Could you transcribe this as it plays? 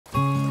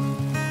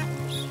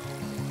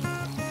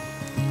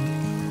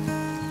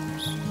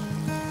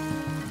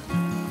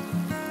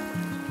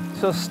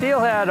So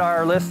steelhead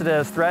are listed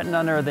as threatened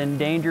under the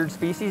Endangered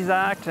Species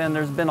Act, and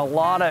there's been a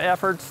lot of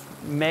efforts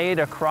made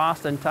across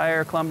the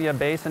entire Columbia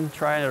Basin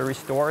trying to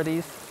restore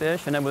these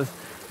fish, and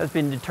has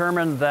been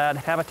determined that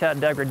habitat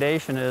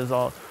degradation is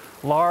a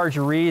large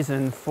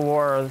reason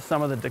for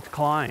some of the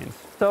declines.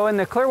 So in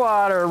the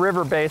Clearwater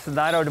River Basin,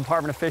 the Idaho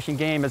Department of Fish and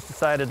Game has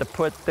decided to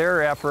put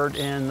their effort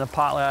in the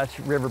Potlatch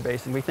River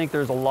Basin. We think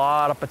there's a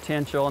lot of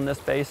potential in this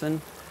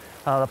basin.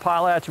 The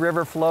Potlatch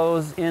River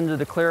flows into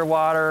the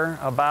Clearwater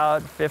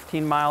about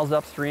 15 miles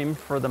upstream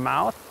for the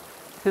mouth.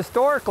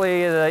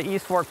 Historically, the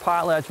East Fork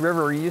Potlatch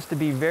River used to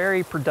be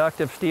very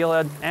productive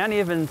steelhead and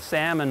even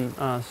salmon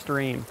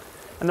stream.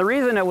 And the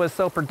reason it was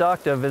so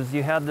productive is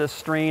you had this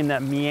stream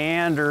that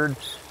meandered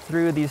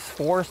through these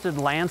forested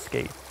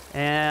landscapes.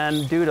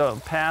 And due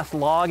to past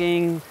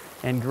logging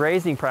and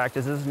grazing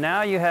practices,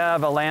 now you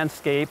have a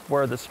landscape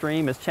where the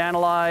stream is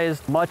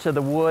channelized, much of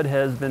the wood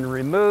has been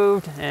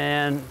removed,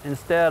 and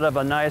instead of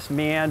a nice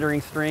meandering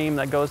stream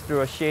that goes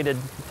through a shaded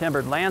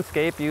timbered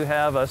landscape, you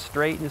have a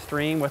straightened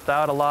stream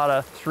without a lot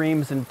of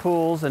streams and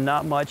pools and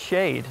not much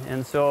shade.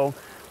 And so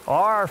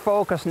our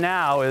focus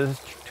now is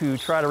to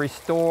try to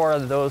restore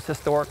those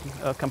historic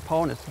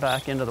components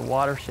back into the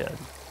watershed.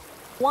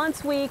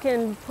 Once we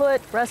can put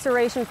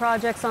restoration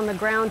projects on the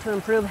ground to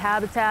improve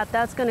habitat,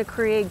 that's going to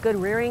create good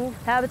rearing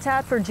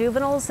habitat for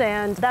juveniles,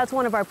 and that's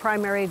one of our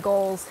primary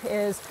goals,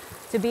 is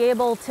to be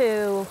able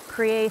to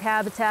create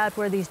habitat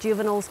where these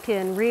juveniles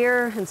can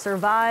rear and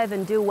survive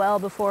and do well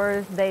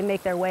before they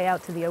make their way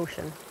out to the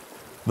ocean.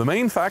 The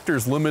main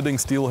factors limiting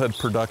steelhead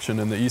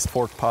production in the East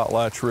Fork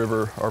Potlatch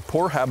River are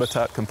poor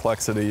habitat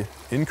complexity,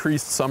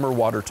 increased summer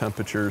water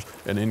temperatures,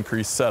 and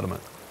increased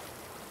sediment.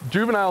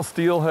 Juvenile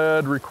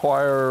steelhead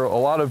require a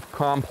lot of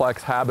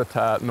complex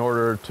habitat in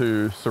order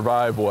to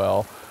survive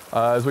well.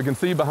 As we can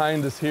see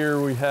behind us here,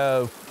 we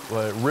have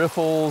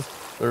riffles,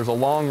 there's a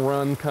long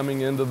run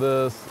coming into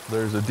this,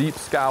 there's a deep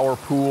scour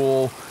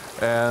pool,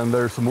 and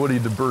there's some woody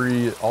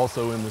debris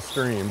also in the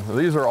stream.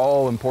 These are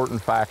all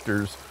important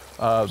factors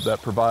that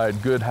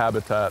provide good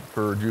habitat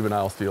for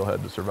juvenile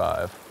steelhead to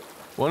survive.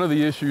 One of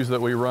the issues that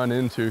we run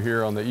into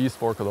here on the East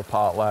Fork of the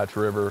Potlatch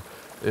River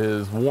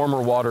is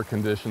warmer water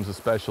conditions,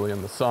 especially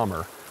in the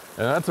summer.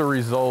 And that's a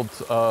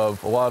result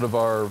of a lot of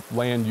our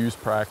land use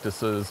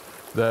practices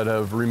that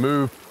have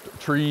removed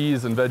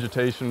trees and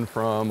vegetation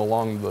from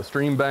along the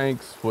stream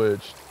banks,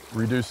 which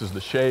reduces the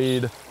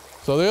shade.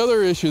 So the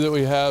other issue that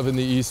we have in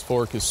the East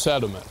Fork is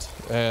sediment.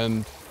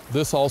 And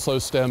this also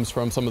stems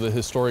from some of the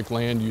historic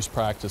land use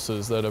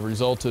practices that have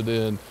resulted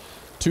in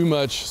too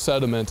much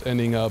sediment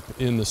ending up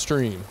in the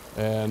stream.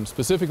 And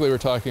specifically, we're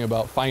talking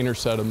about finer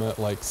sediment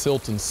like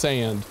silt and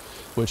sand,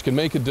 which can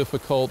make it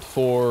difficult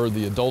for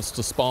the adults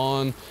to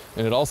spawn,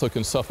 and it also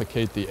can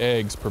suffocate the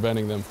eggs,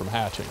 preventing them from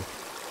hatching.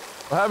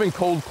 Having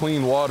cold,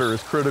 clean water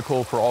is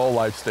critical for all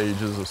life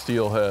stages of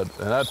steelhead,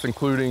 and that's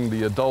including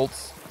the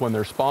adults when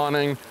they're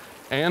spawning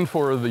and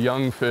for the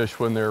young fish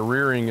when they're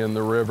rearing in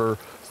the river,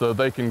 so that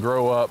they can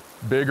grow up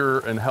bigger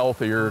and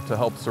healthier to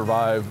help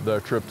survive the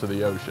trip to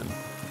the ocean.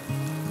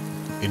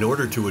 In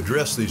order to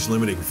address these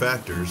limiting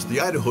factors,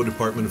 the Idaho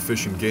Department of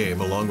Fish and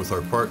Game, along with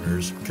our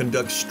partners,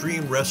 conducts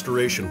stream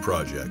restoration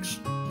projects.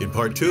 In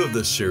part 2 of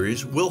this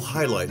series, we'll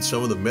highlight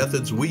some of the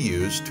methods we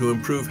use to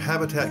improve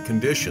habitat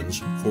conditions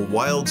for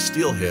wild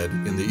steelhead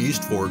in the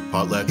East Fork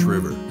Potlatch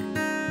River.